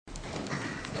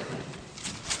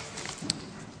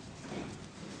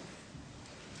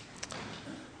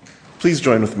Please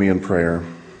join with me in prayer.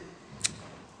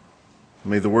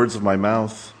 May the words of my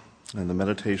mouth and the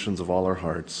meditations of all our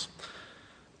hearts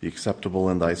be acceptable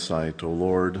in thy sight, O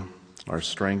Lord, our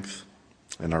strength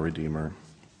and our Redeemer.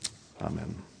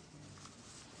 Amen.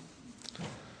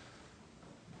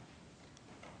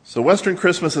 So Western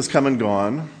Christmas has come and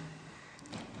gone.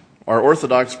 Our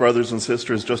Orthodox brothers and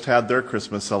sisters just had their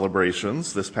Christmas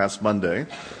celebrations this past Monday.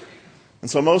 And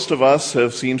so most of us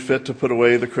have seen fit to put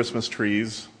away the Christmas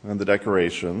trees and the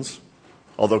decorations.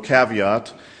 Although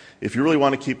caveat, if you really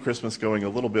want to keep Christmas going a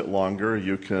little bit longer,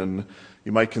 you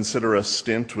might consider a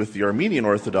stint with the Armenian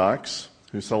Orthodox,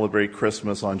 who celebrate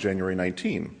Christmas on January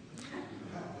 19.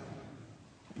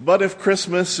 But if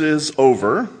Christmas is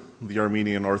over, the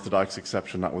Armenian Orthodox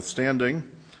exception notwithstanding,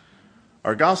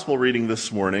 our gospel reading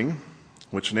this morning,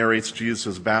 which narrates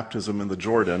Jesus' baptism in the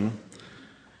Jordan,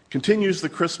 continues the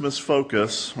Christmas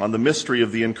focus on the mystery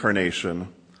of the Incarnation,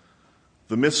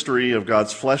 the mystery of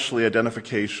God's fleshly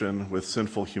identification with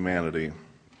sinful humanity.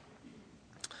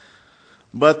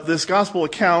 But this gospel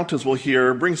account, as we'll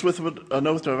hear, brings with it a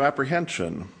note of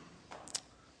apprehension.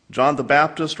 John the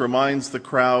Baptist reminds the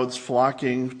crowds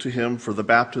flocking to him for the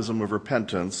baptism of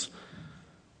repentance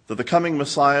that the coming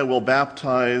Messiah will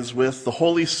baptize with the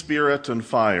Holy Spirit and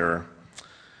fire,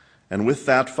 and with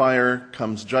that fire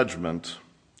comes judgment,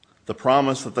 the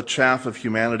promise that the chaff of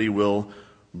humanity will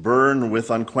burn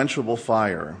with unquenchable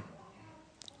fire.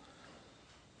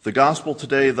 The gospel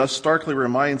today thus starkly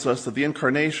reminds us that the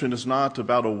incarnation is not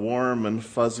about a warm and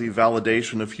fuzzy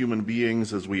validation of human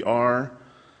beings as we are,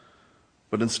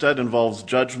 but instead involves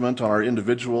judgment on our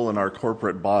individual and our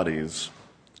corporate bodies.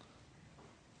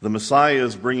 The Messiah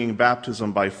is bringing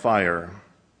baptism by fire.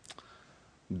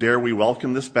 Dare we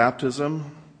welcome this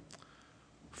baptism?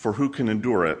 For who can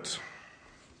endure it?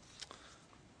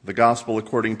 The Gospel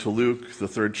according to Luke, the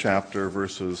 3rd chapter,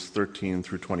 verses 13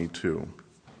 through 22.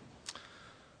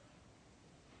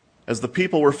 As the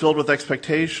people were filled with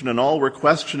expectation and all were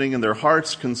questioning in their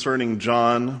hearts concerning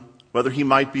John, whether he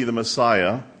might be the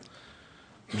Messiah,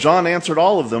 John answered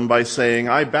all of them by saying,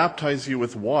 I baptize you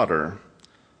with water,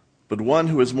 but one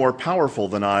who is more powerful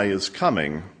than I is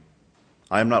coming.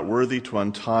 I am not worthy to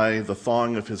untie the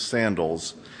thong of his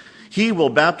sandals. He will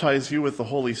baptize you with the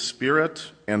Holy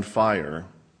Spirit and fire.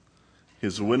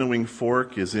 His winnowing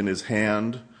fork is in his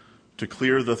hand to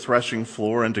clear the threshing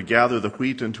floor and to gather the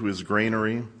wheat into his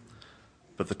granary,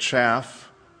 but the chaff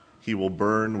he will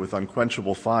burn with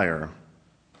unquenchable fire.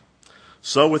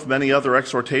 So with many other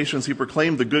exhortations he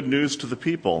proclaimed the good news to the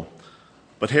people.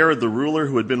 But Herod the ruler,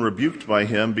 who had been rebuked by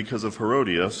him because of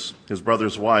Herodias, his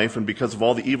brother's wife, and because of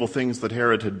all the evil things that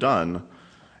Herod had done,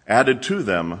 added to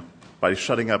them by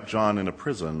shutting up John in a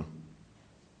prison.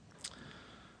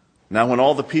 Now when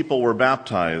all the people were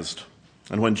baptized,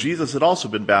 and when Jesus had also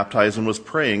been baptized and was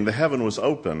praying, the heaven was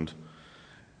opened.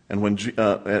 And when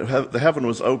the heaven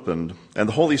was opened, and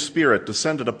the Holy Spirit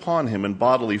descended upon him in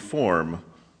bodily form,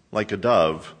 like a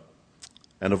dove,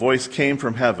 and a voice came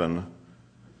from heaven,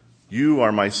 You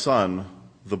are my Son,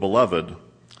 the Beloved.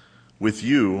 With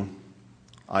you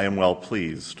I am well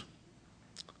pleased.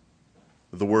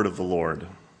 The word of the Lord.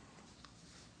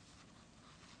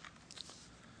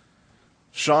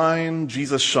 Shine,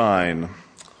 Jesus, shine.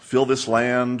 Fill this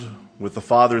land with the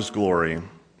Father's glory.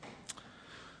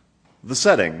 The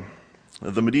setting,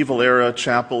 the medieval era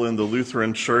chapel in the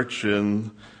Lutheran Church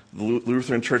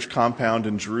compound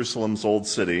in Jerusalem's Old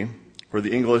City, where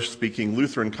the English-speaking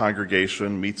Lutheran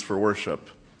congregation meets for worship.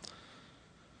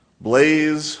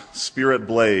 Blaze, Spirit,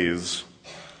 blaze.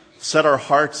 Set our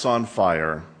hearts on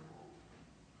fire.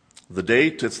 The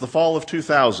date, it's the fall of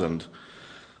 2000.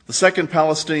 The second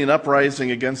Palestinian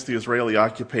uprising against the Israeli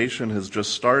occupation has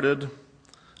just started,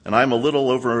 and I'm a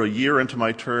little over a year into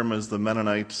my term as the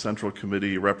Mennonite Central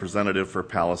Committee representative for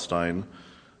Palestine,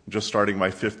 just starting my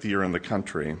 5th year in the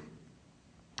country.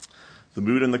 The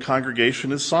mood in the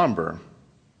congregation is somber.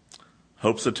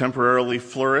 Hopes had temporarily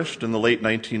flourished in the late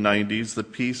 1990s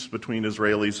that peace between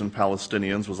Israelis and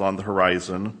Palestinians was on the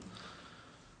horizon.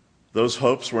 Those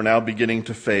hopes were now beginning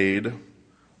to fade,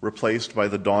 replaced by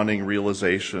the dawning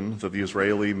realization that the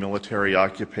Israeli military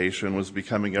occupation was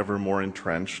becoming ever more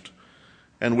entrenched,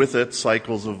 and with it,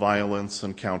 cycles of violence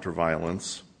and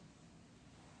counter-violence.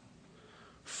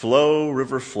 Flow,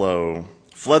 river, flow.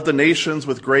 Flood the nations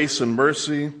with grace and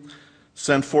mercy.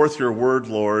 Send forth your word,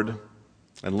 Lord,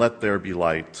 and let there be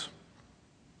light.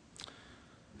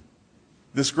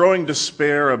 This growing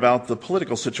despair about the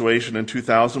political situation in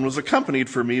 2000 was accompanied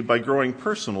for me by growing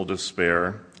personal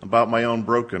despair about my own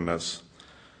brokenness.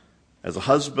 As a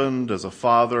husband, as a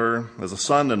father, as a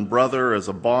son and brother, as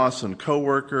a boss and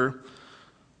coworker,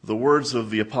 the words of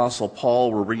the Apostle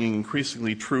Paul were ringing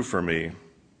increasingly true for me.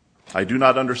 I do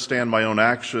not understand my own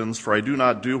actions, for I do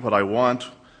not do what I want,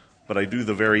 but I do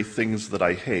the very things that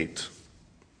I hate.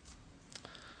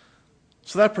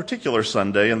 So that particular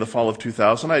Sunday in the fall of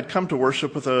 2000, I had come to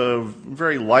worship with a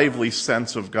very lively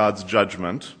sense of God's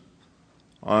judgment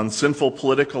on sinful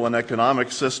political and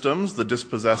economic systems that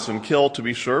dispossess and kill, to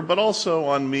be sure, but also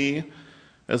on me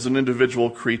as an individual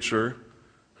creature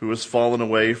who has fallen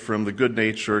away from the good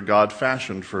nature God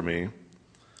fashioned for me.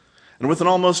 And with an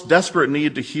almost desperate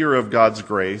need to hear of God's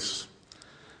grace,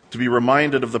 to be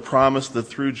reminded of the promise that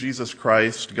through Jesus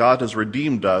Christ, God has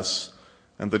redeemed us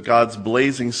and that God's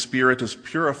blazing Spirit is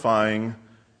purifying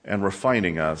and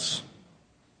refining us.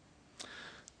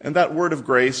 And that word of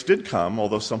grace did come,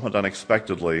 although somewhat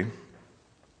unexpectedly.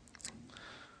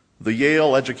 The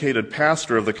Yale-educated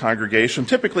pastor of the congregation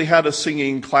typically had us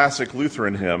singing classic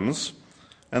Lutheran hymns,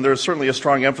 and there is certainly a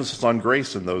strong emphasis on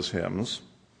grace in those hymns.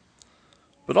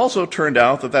 But also turned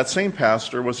out that same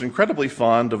pastor was incredibly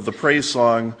fond of the praise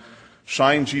song,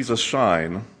 "Shine, Jesus,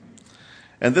 Shine."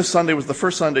 And this Sunday was the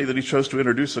first Sunday that he chose to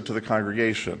introduce it to the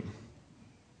congregation.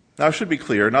 Now, I should be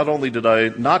clear, not only did I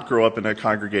not grow up in a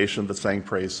congregation that sang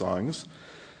praise songs,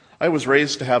 I was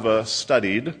raised to have a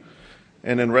studied,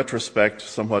 and in retrospect,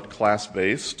 somewhat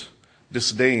class-based,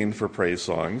 disdain for praise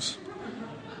songs.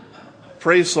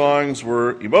 Praise songs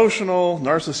were emotional,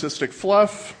 narcissistic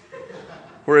fluff,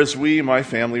 whereas we, my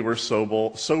family, were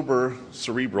sober,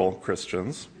 cerebral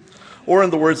Christians. Or in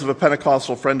the words of a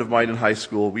Pentecostal friend of mine in high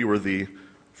school, we were the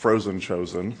frozen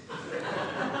chosen.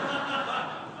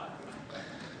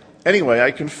 Anyway, I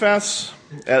confess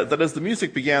that as the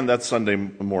music began that Sunday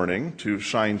morning to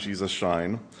 "Shine, Jesus,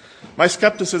 Shine," my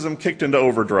skepticism kicked into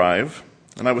overdrive,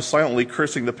 and I was silently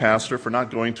cursing the pastor for not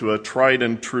going to a tried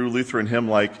and true Lutheran hymn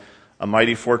like "A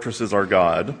Mighty Fortress is Our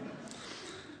God."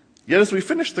 Yet as we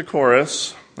finished the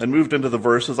chorus and moved into the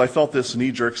verses, I felt this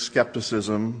knee-jerk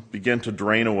skepticism begin to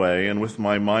drain away, and with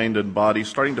my mind and body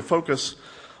starting to focus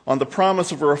on the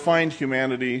promise of a refined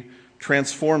humanity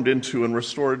transformed into and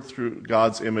restored through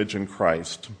God's image in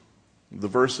Christ. The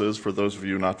verses, for those of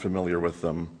you not familiar with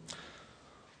them: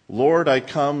 "Lord, I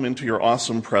come into your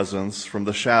awesome presence from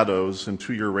the shadows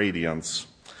into your radiance.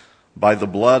 By the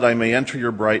blood I may enter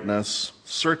your brightness.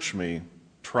 Search me,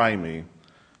 try me,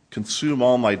 consume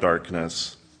all my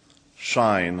darkness.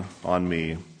 Shine on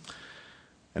me.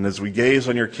 And as we gaze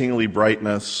on your kingly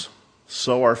brightness,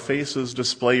 so our faces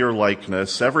display your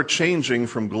likeness, ever changing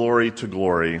from glory to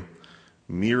glory.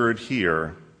 Mirrored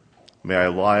here, may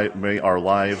our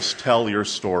lives tell your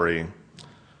story.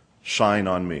 Shine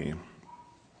on me."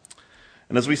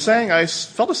 And as we sang, I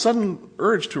felt a sudden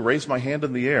urge to raise my hand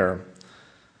in the air.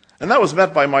 And that was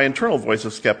met by my internal voice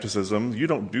of skepticism. "You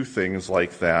don't do things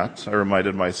like that," I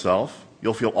reminded myself.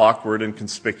 "You'll feel awkward and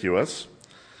conspicuous."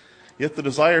 Yet the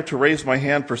desire to raise my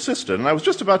hand persisted, and I was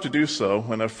just about to do so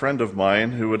when a friend of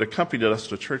mine who had accompanied us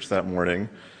to church that morning,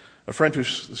 a friend who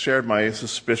shared my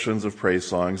suspicions of praise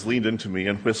songs, leaned into me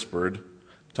and whispered,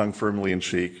 tongue firmly in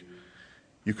cheek,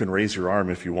 "You can raise your arm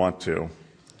if you want to."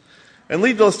 And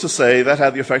needless to say, that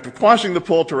had the effect of quashing the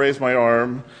pull to raise my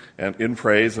arm and in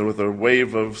praise, and with a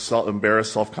wave of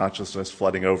embarrassed self-consciousness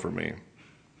flooding over me.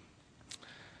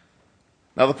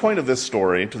 Now, the point of this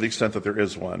story, to the extent that there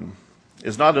is one,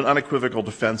 is not an unequivocal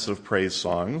defense of praise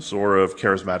songs or of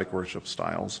charismatic worship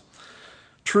styles.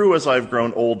 True, as I've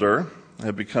grown older,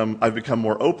 I've become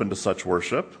more open to such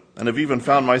worship, and have even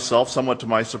found myself, somewhat to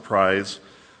my surprise,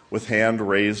 with hand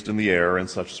raised in the air in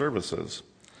such services.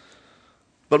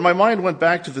 But my mind went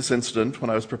back to this instant when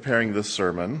I was preparing this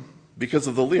sermon because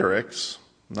of the lyrics,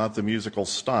 not the musical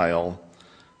style,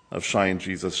 of "Shine,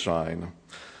 Jesus, Shine."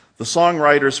 The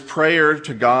songwriter's prayer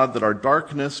to God that our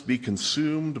darkness be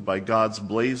consumed by God's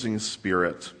blazing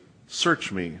Spirit.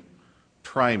 Search me,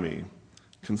 try me,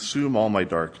 consume all my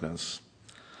darkness,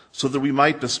 so that we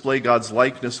might display God's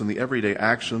likeness in the everyday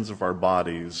actions of our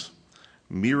bodies.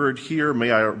 Mirrored here,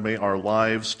 may our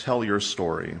lives tell your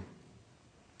story.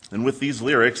 And with these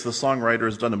lyrics, the songwriter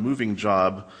has done a moving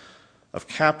job of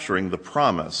capturing the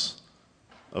promise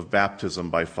of baptism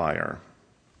by fire.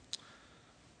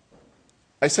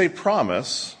 I say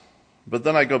promise, but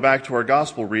then I go back to our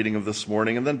gospel reading of this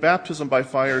morning, and then baptism by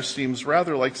fire seems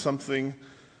rather like something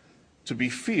to be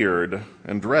feared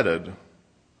and dreaded.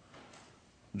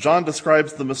 John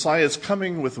describes the Messiah's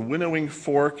coming with a winnowing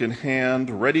fork in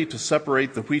hand, ready to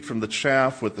separate the wheat from the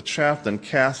chaff, with the chaff then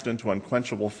cast into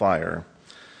unquenchable fire.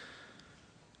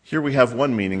 Here we have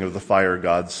one meaning of the fire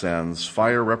God sends.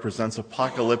 Fire represents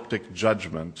apocalyptic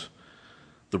judgment,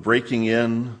 the breaking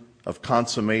in of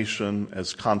consummation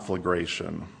as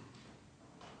conflagration.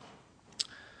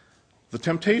 The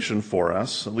temptation for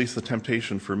us, at least the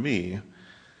temptation for me,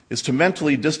 is to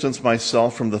mentally distance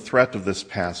myself from the threat of this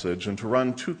passage and to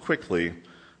run too quickly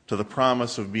to the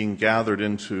promise of being gathered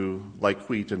into, like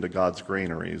wheat, into God's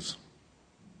granaries.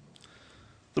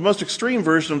 The most extreme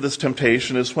version of this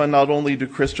temptation is when not only do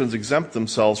Christians exempt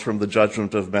themselves from the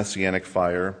judgment of messianic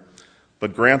fire,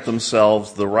 but grant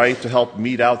themselves the right to help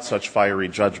mete out such fiery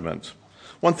judgment.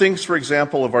 One thinks, for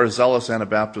example, of our zealous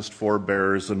Anabaptist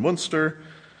forebears in Munster,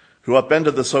 who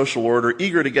upended the social order,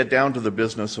 eager to get down to the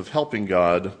business of helping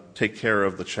God take care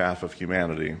of the chaff of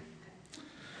humanity.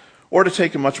 Or to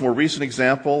take a much more recent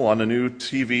example, on a new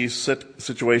TV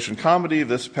situation comedy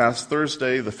this past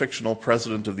Thursday, the fictional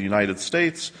President of the United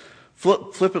States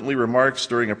flippantly remarks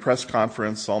during a press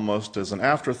conference, almost as an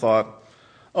afterthought,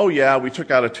 "Oh yeah, we took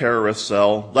out a terrorist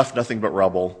cell, left nothing but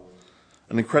rubble."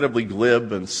 An incredibly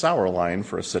glib and sour line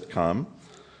for a sitcom,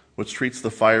 which treats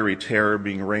the fiery terror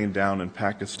being rained down in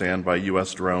Pakistan by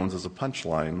U.S. drones as a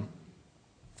punchline.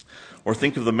 Or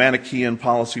think of the Manichaean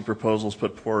policy proposals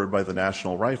put forward by the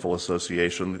National Rifle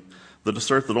Association that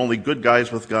assert that only good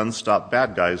guys with guns stop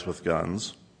bad guys with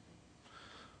guns.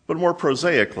 But more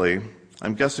prosaically,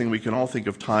 I'm guessing we can all think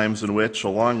of times in which,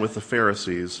 along with the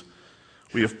Pharisees,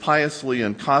 we have piously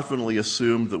and confidently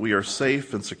assumed that we are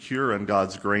safe and secure in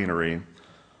God's granary,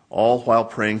 all while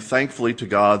praying thankfully to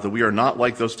God that we are not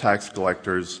like those tax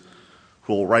collectors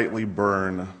who will rightly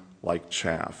burn like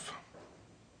chaff.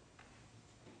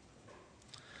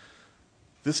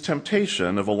 This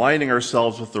temptation of aligning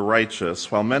ourselves with the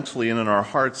righteous while mentally and in our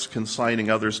hearts consigning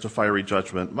others to fiery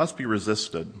judgment must be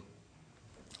resisted.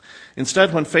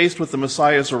 Instead, when faced with the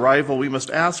Messiah's arrival, we must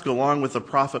ask, along with the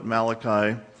prophet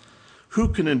Malachi, who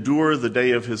can endure the day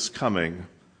of his coming,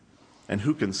 and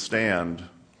who can stand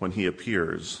when he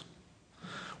appears?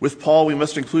 With Paul, we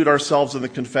must include ourselves in the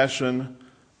confession,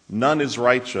 none is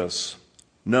righteous,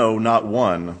 no, not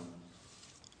one.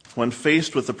 When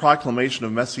faced with the proclamation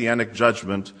of messianic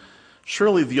judgment,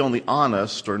 surely the only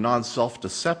honest or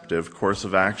non-self-deceptive course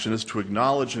of action is to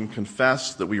acknowledge and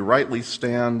confess that we rightly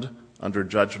stand under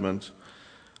judgment,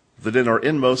 that in our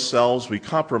inmost selves we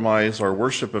compromise our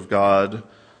worship of God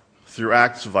through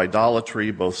acts of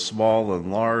idolatry, both small and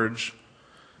large,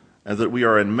 and that we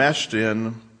are enmeshed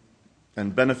in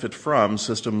and benefit from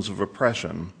systems of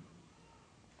oppression.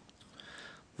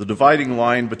 The dividing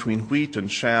line between wheat and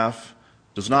chaff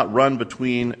does not run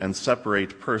between and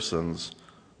separate persons,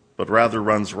 but rather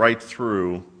runs right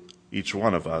through each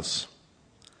one of us.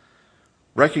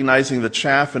 Recognizing the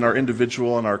chaff in our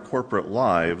individual and our corporate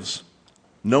lives,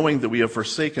 knowing that we have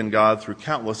forsaken God through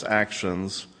countless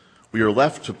actions, we are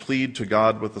left to plead to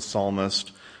God with the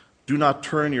psalmist, "Do not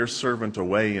turn your servant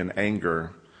away in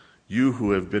anger, you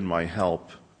who have been my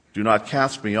help. Do not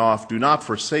cast me off, do not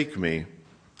forsake me,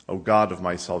 O God of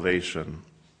my salvation."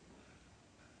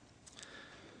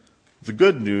 The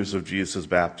good news of Jesus'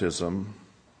 baptism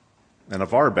and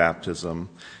of our baptism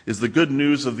is the good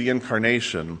news of the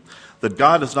incarnation, that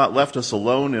God has not left us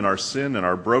alone in our sin and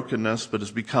our brokenness, but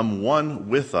has become one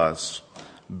with us,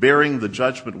 bearing the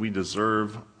judgment we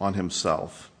deserve on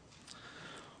himself.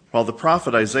 While the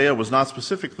prophet Isaiah was not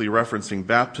specifically referencing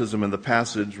baptism in the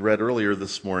passage read earlier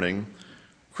this morning,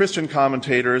 Christian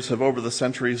commentators have over the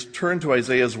centuries turned to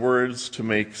Isaiah's words to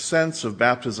make sense of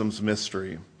baptism's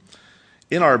mystery.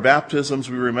 In our baptisms,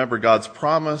 we remember God's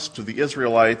promise to the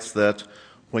Israelites that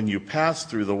when you pass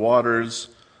through the waters,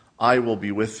 I will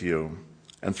be with you,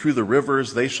 and through the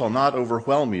rivers they shall not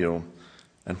overwhelm you,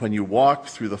 and when you walk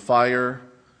through the fire,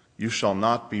 you shall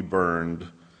not be burned,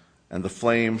 and the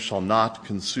flame shall not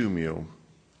consume you.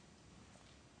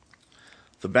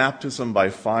 The baptism by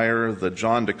fire that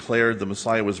John declared the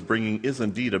Messiah was bringing is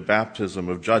indeed a baptism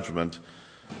of judgment.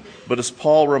 But as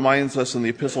Paul reminds us in the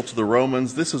epistle to the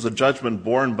Romans, this is a judgment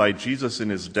borne by Jesus in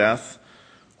his death.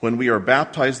 When we are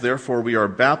baptized, therefore, we are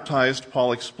baptized,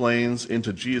 Paul explains,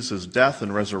 into Jesus' death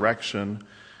and resurrection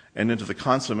and into the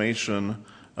consummation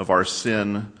of our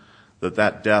sin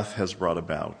that death has brought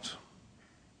about.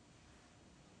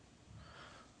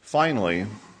 Finally,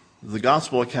 the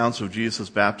gospel accounts of Jesus'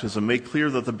 baptism make clear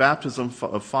that the baptism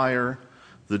of fire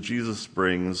that Jesus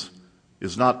brings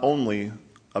is not only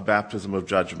a baptism of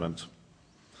judgment.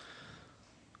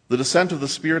 The descent of the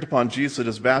Spirit upon Jesus at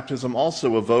his baptism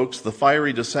also evokes the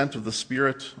fiery descent of the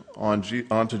Spirit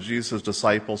onto Jesus'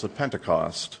 disciples at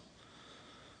Pentecost.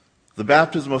 The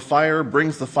baptism of fire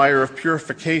brings the fire of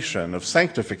purification, of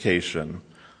sanctification,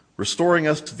 restoring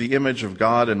us to the image of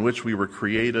God in which we were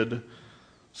created,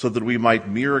 so that we might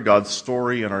mirror God's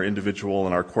story in our individual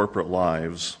and our corporate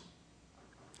lives.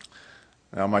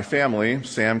 Now, my family,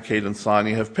 Sam, Kate, and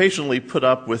Sonia, have patiently put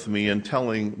up with me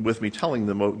telling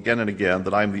them again and again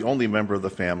that I'm the only member of the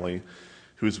family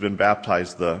who's been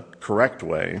baptized the correct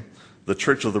way, the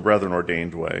Church of the Brethren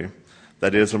ordained way,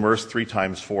 that is, immersed 3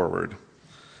 times forward.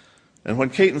 And when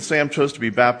Kate and Sam chose to be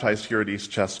baptized here at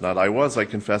East Chestnut, I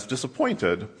confess,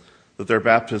 disappointed that their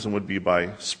baptism would be by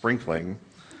sprinkling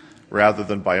rather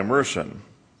than by immersion.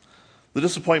 The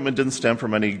disappointment didn't stem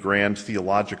from any grand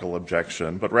theological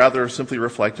objection, but rather simply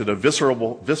reflected a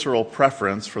visceral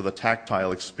preference for the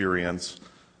tactile experience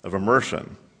of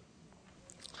immersion.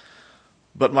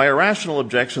 But my irrational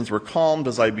objections were calmed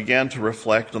as I began to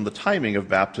reflect on the timing of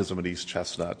baptism at East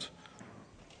Chestnut.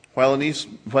 While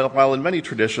in many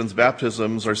traditions,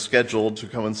 baptisms are scheduled to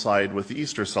coincide with the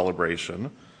Easter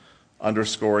celebration,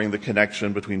 underscoring the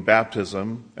connection between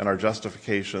baptism and our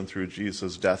justification through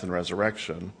Jesus' death and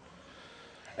resurrection.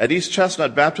 At East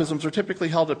Chestnut, baptisms are typically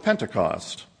held at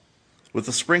Pentecost, with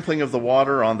the sprinkling of the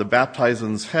water on the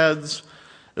baptizants' heads,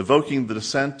 evoking the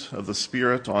descent of the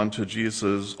Spirit onto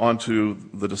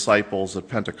the disciples at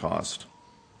Pentecost.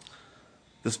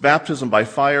 This baptism by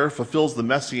fire fulfills the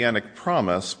messianic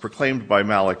promise proclaimed by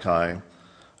Malachi,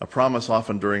 a promise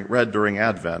often read during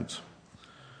Advent.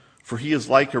 For he is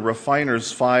like a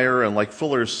refiner's fire and like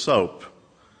fuller's soap.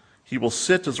 He will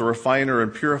sit as a refiner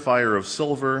and purifier of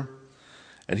silver,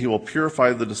 and he will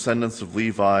purify the descendants of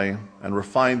Levi and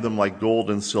refine them like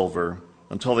gold and silver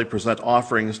until they present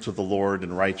offerings to the Lord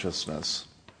in righteousness.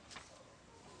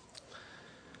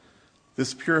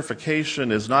 This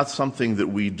purification is not something that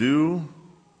we do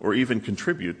or even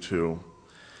contribute to.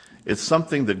 It's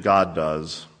something that God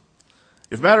does.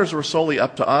 If matters were solely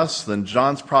up to us, then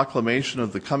John's proclamation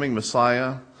of the coming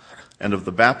Messiah and of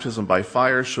the baptism by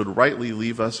fire should rightly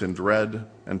leave us in dread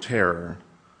and terror.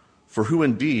 For who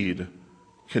indeed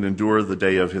can endure the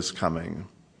day of his coming?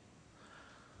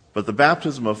 But the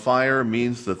baptism of fire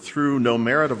means that through no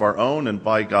merit of our own and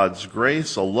by God's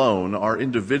grace alone, our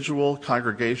individual,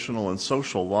 congregational, and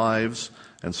social lives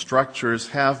and structures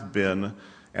have been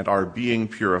and are being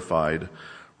purified,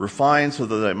 refined so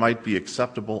that they might be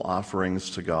acceptable offerings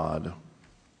to God.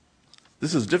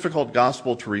 This is difficult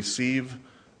gospel to receive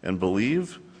and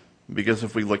believe, because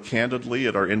if we look candidly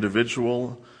at our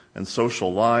individual and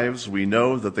social lives, we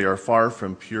know that they are far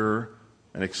from pure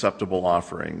and acceptable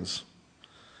offerings.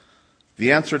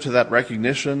 The answer to that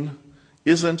recognition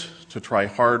isn't to try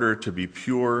harder to be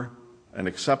pure and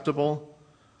acceptable,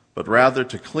 but rather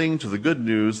to cling to the good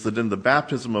news that in the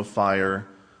baptism of fire,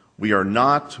 we are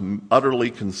not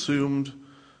utterly consumed,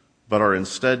 but are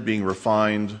instead being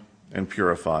refined and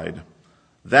purified.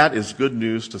 That is good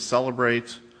news to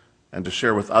celebrate and to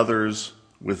share with others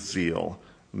with zeal.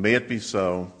 May it be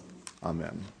so.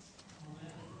 Amen.